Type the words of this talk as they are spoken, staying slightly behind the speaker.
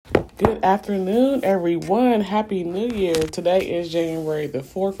Good afternoon, everyone. Happy New Year. Today is January the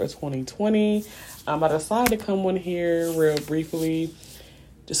 4th of 2020. I decided to come on here real briefly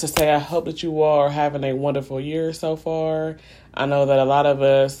just to say I hope that you all are having a wonderful year so far. I know that a lot of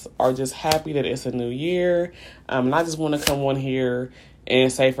us are just happy that it's a new year. And I just want to come on here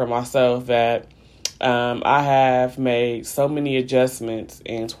and say for myself that I have made so many adjustments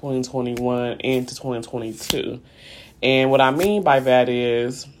in 2021 into 2022. And what I mean by that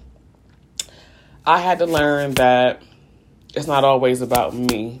is I had to learn that it's not always about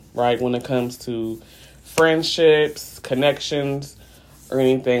me, right? When it comes to friendships, connections, or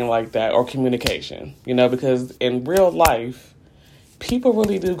anything like that, or communication, because in real life, people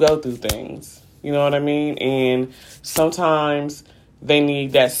really do go through things, you know what I mean? And sometimes they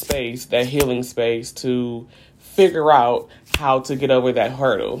need that space, that healing space to figure out how to get over that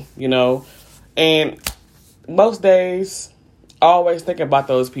hurdle, And most days, I always think about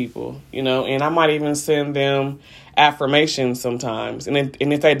those people, and I might even send them affirmations sometimes. And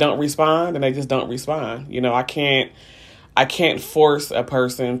if they don't respond, then they just don't respond. I can't force a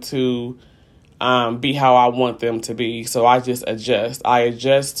person to be how I want them to be. So I just adjust. I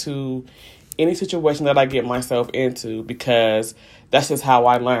adjust to any situation that I get myself into because that's just how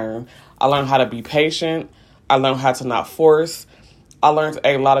I learn. I learn how to be patient. I learn how to not force. I learned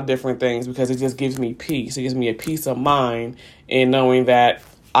a lot of different things because it just gives me peace. It gives me a peace of mind in knowing that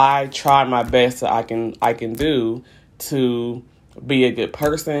I try my best that I can do to be a good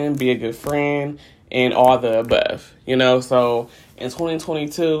person, be a good friend, and all the above. So in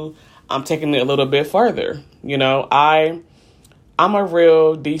 2022, I'm taking it a little bit further. I'm a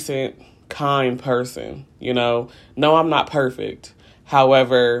real decent, kind person. No, I'm not perfect.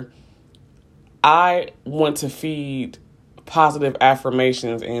 However, I want to feed positive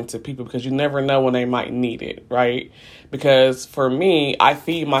affirmations into people because you never know when they might need it, right? Because for me, I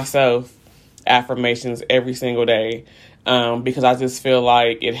feed myself affirmations every single day because I just feel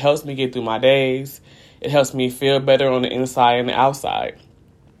like it helps me get through my days. It helps me feel better on the inside and the outside,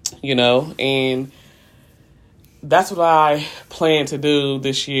 and that's what I plan to do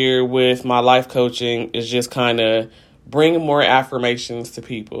this year with my life coaching is just kind of bring more affirmations to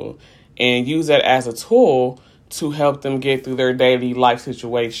people and use that as a tool to help them get through their daily life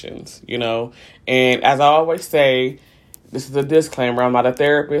situations, And as I always say, this is a disclaimer. I'm not a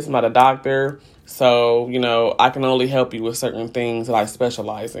therapist. I'm not a doctor. So, I can only help you with certain things that I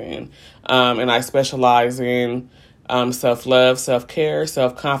specialize in. And I specialize in self-love, self-care,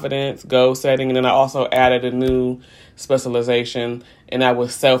 self-confidence, goal setting. And then I also added a new specialization, and that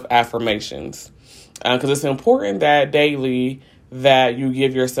was self-affirmations. Because it's important that daily that you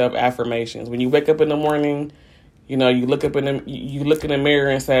give yourself affirmations. When you wake up in the morning, you look in the mirror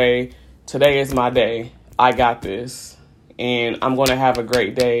and say, today is my day. I got this. And I'm going to have a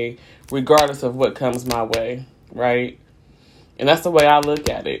great day regardless of what comes my way, right? And that's the way I look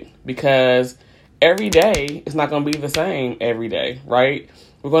at it because every day is not going to be the same every day, right?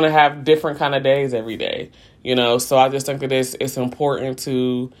 We're going to have different kind of days every day, So I just think that it's important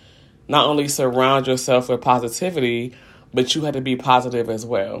to not only surround yourself with positivity, but you have to be positive as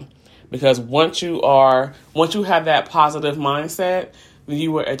well. Because once you have that positive mindset, then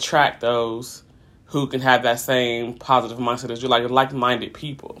you will attract those who can have that same positive mindset as you, like-minded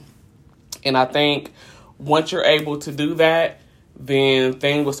people. And I think once you're able to do that, then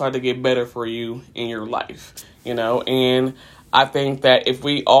things will start to get better for you in your life, And I think that if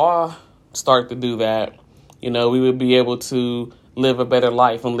we all start to do that, we would be able to live a better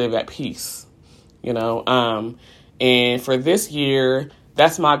life and live at peace, And for this year,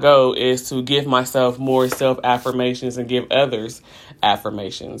 that's my goal, is to give myself more self-affirmations and give others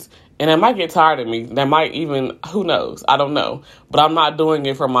affirmations. And it might get tired of me. That might even, who knows? I don't know. But I'm not doing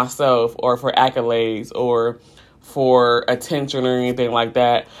it for myself or for accolades or for attention or anything like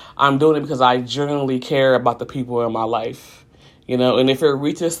that. I'm doing it because I genuinely care about the people in my life. And if it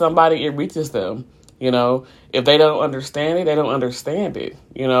reaches somebody, it reaches them. If they don't understand it, they don't understand it.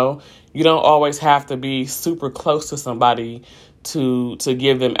 You don't always have to be super close to somebody to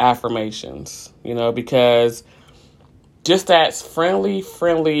give them affirmations, because just that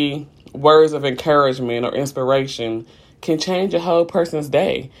friendly words of encouragement or inspiration can change a whole person's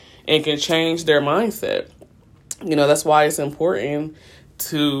day and can change their mindset. That's why it's important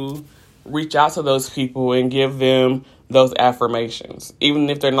to reach out to those people and give them those affirmations. Even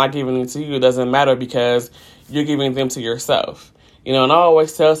if they're not giving it to you, it doesn't matter because you're giving them to yourself. And I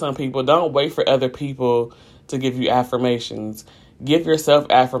always tell some people, don't wait for other people to give you affirmations. Give yourself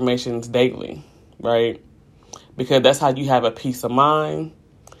affirmations daily, right? Because that's how you have a peace of mind.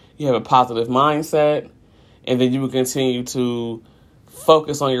 You have a positive mindset. And then you will continue to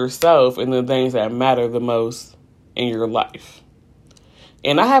focus on yourself and the things that matter the most in your life.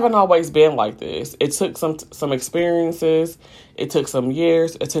 And I haven't always been like this. It took some experiences. It took some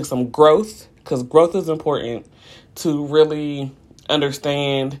years. It took some growth, because growth is important, to really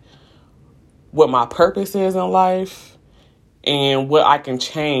understand what my purpose is in life and what I can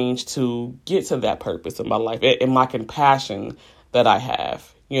change to get to that purpose in my life and my compassion that I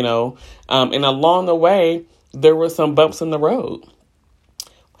have, And along the way, there were some bumps in the road.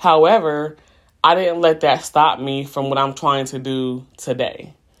 However, I didn't let that stop me from what I'm trying to do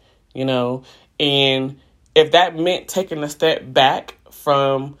today, and if that meant taking a step back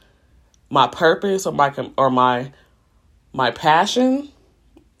from my purpose or my passion,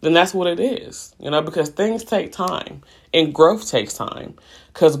 then that's what it is, because things take time and growth takes time,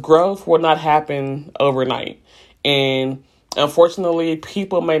 because growth will not happen overnight. And unfortunately,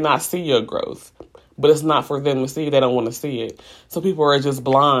 people may not see your growth, but it's not for them to see. They don't want to see it. So people are just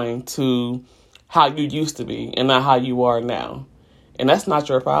blind to how you used to be and not how you are now. And that's not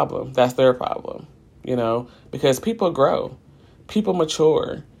your problem. That's their problem, because people grow, people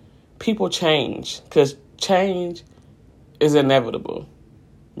mature, people change, because change is inevitable,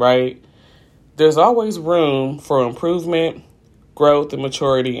 right? There's always room for improvement, growth, and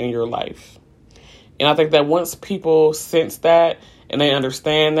maturity in your life. And I think that once people sense that and they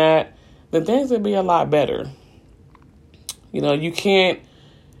understand that, then things will be a lot better. You can't,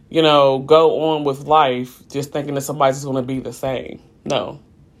 go on with life just thinking that somebody's going to be the same. No.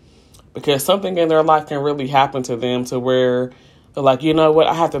 Because something in their life can really happen to them to where they're like, you know what,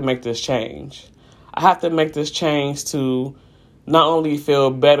 I have to make this change. I have to make this change to not only feel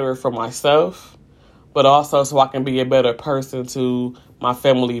better for myself, but also so I can be a better person to my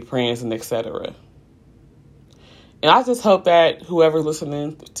family, friends, and etc. And I just hope that whoever's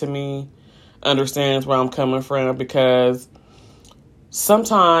listening to me understands where I'm coming from, because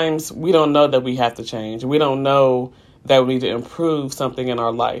sometimes we don't know that we have to change. We don't know that we need to improve something in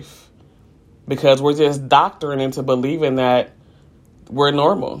our life, because we're just doctoring into believing that we're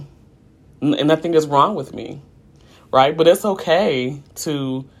normal and nothing is wrong with me, right? But it's okay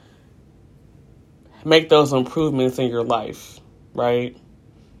to make those improvements in your life, right?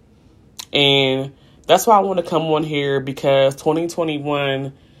 And that's why I want to come on here, because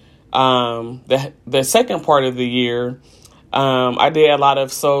 2021, the second part of the year, I did a lot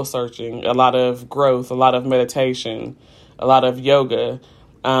of soul searching, a lot of growth, a lot of meditation, a lot of yoga,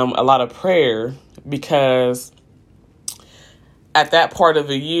 a lot of prayer, because at that part of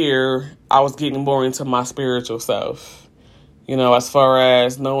the year, I was getting more into my spiritual self, as far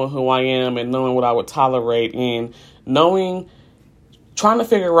as knowing who I am and knowing what I would tolerate, and trying to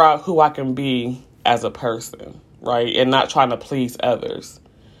figure out who I can be as a person, right? And not trying to please others,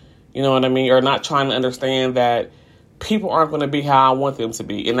 you know what I mean? Or not trying to understand that people aren't going to be how I want them to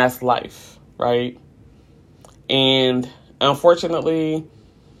be, and that's life, right? And unfortunately,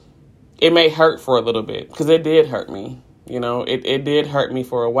 it may hurt for a little bit, because it did hurt me. It did hurt me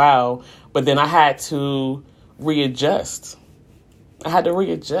for a while, but then I had to readjust.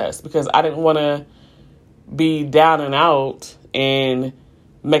 Because I didn't want to be down and out and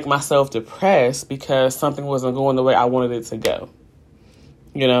make myself depressed because something wasn't going the way I wanted it to go.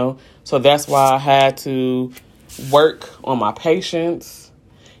 So that's why I had to work on my patience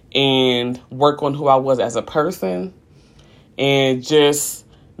and work on who I was as a person, and just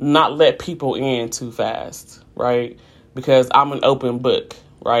not let people in too fast, right? Because I'm an open book,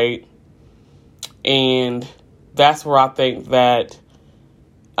 right? And that's where I think that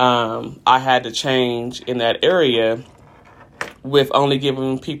I had to change in that area, with only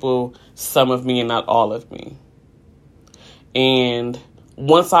giving people some of me and not all of me. And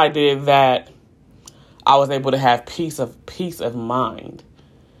once I did that, I was able to have peace of mind.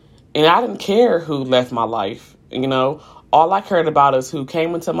 And I didn't care who left my life. All I cared about is who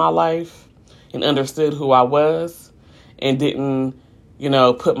came into my life and understood who I was, and didn't,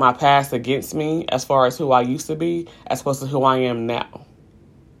 put my past against me as far as who I used to be, as opposed to who I am now.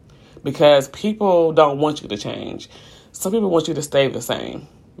 Because people don't want you to change. Some people want you to stay the same,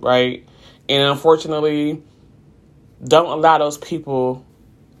 right? And unfortunately, don't allow those people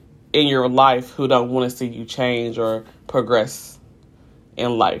in your life who don't want to see you change or progress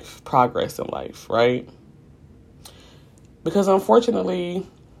in life, right? Because unfortunately,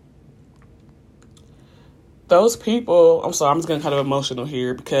 those people, I'm just getting kind of emotional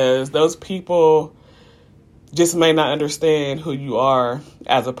here, because those people just may not understand who you are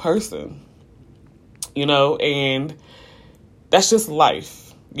as a person, and that's just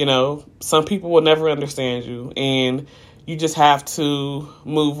life. Some people will never understand you, and you just have to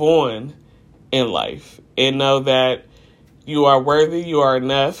move on in life and know that You are worthy, you are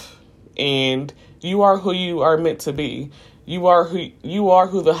enough, and you are who you are meant to be. You are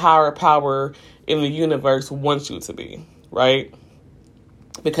who the higher power in the universe wants you to be, right?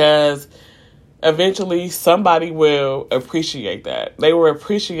 Because eventually somebody will appreciate that. They will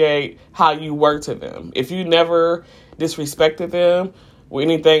appreciate how you were to them. If you never disrespected them or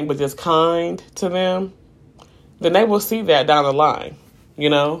anything but just kind to them, then they will see that down the line, you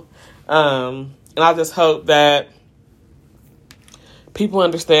know? And I just hope that people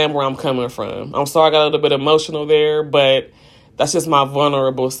understand where I'm coming from. I'm sorry I got a little bit emotional there, but that's just my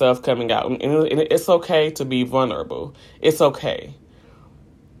vulnerable self coming out. And it's okay to be vulnerable. It's okay.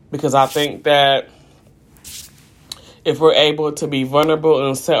 Because I think that if we're able to be vulnerable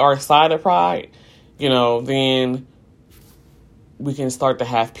and set our side of pride, then we can start to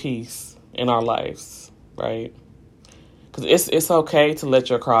have peace in our lives, right? Because it's okay to let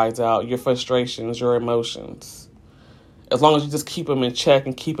your cries out, your frustrations, your emotions, as long as you just keep them in check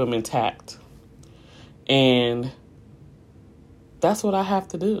and keep them intact. And that's what I have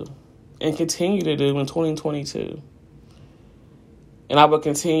to do and continue to do in 2022. And I will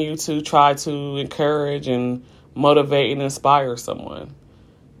continue to try to encourage and motivate and inspire someone,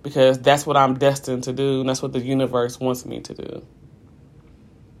 because that's what I'm destined to do, and that's what the universe wants me to do.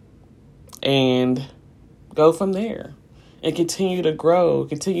 And go from there and continue to grow,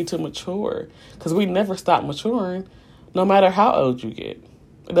 continue to mature, because we never stop maturing no matter how old you get.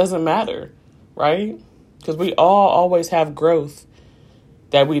 It doesn't matter, right? Because we all always have growth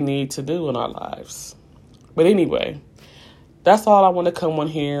that we need to do in our lives. But anyway, that's all I want to come on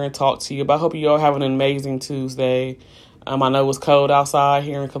here and talk to you about. I hope you all have an amazing Tuesday. I know it's cold outside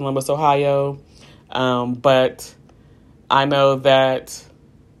here in Columbus, Ohio. But I know that,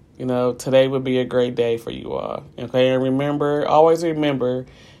 today would be a great day for you all. Okay, and always remember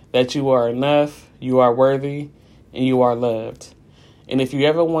that you are enough, you are worthy, and you are loved. And if you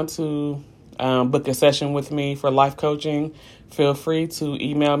ever want to book a session with me for life coaching, feel free to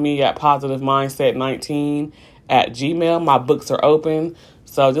email me at positivemindset19@gmail.com. My books are open,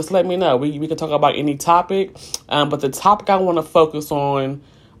 so just let me know. We can talk about any topic, but the topic I want to focus on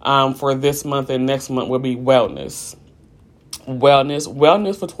for this month and next month will be wellness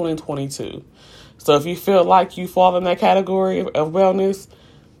for 2022. So if you feel like you fall in that category of wellness,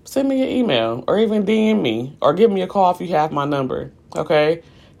 send me an email or even DM me or give me a call if you have my number. Okay?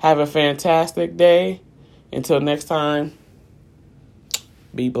 Have a fantastic day. Until next time,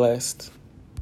 be blessed.